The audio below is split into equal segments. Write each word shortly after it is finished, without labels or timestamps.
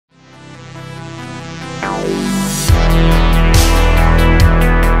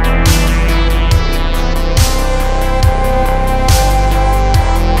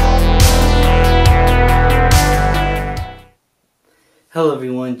Hello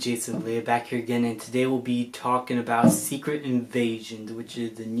everyone, Jason Leah back here again, and today we'll be talking about Secret Invasion, which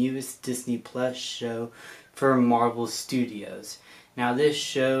is the newest Disney Plus show for Marvel Studios. Now this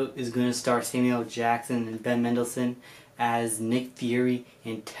show is going to star Samuel Jackson and Ben Mendelsohn as Nick Fury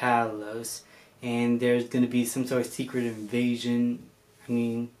and Talos, and there's going to be some sort of secret invasion. I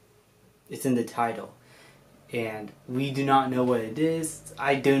mean, it's in the title. And we do not know what it is.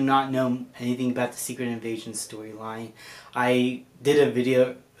 I do not know anything about the Secret Invasion storyline. I did a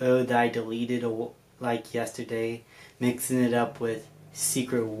video that I deleted like yesterday, mixing it up with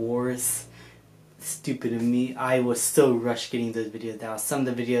Secret Wars. Stupid of me. I was so rushed getting those videos out. Some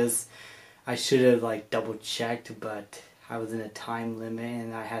of the videos I should have like double checked, but I was in a time limit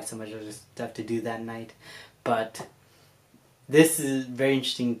and I had so much other stuff to do that night. But this is very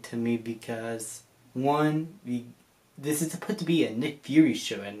interesting to me because this is supposed to be a Nick Fury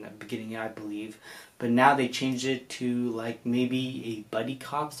show in the beginning, I believe, but now they changed it to like maybe a buddy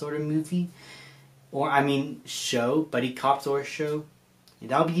cop sort of movie, or show, buddy cop sort of show.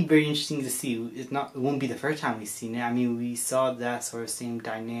 That'll be very interesting to see. It won't be the first time we've seen it. I mean, we saw that sort of same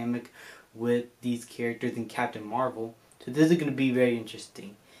dynamic with these characters in Captain Marvel, so this is going to be very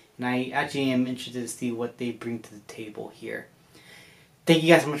interesting, and I actually am interested to see what they bring to the table here. Thank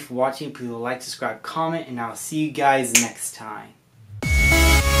you guys so much for watching. Please like, subscribe, comment, and I'll see you guys next time.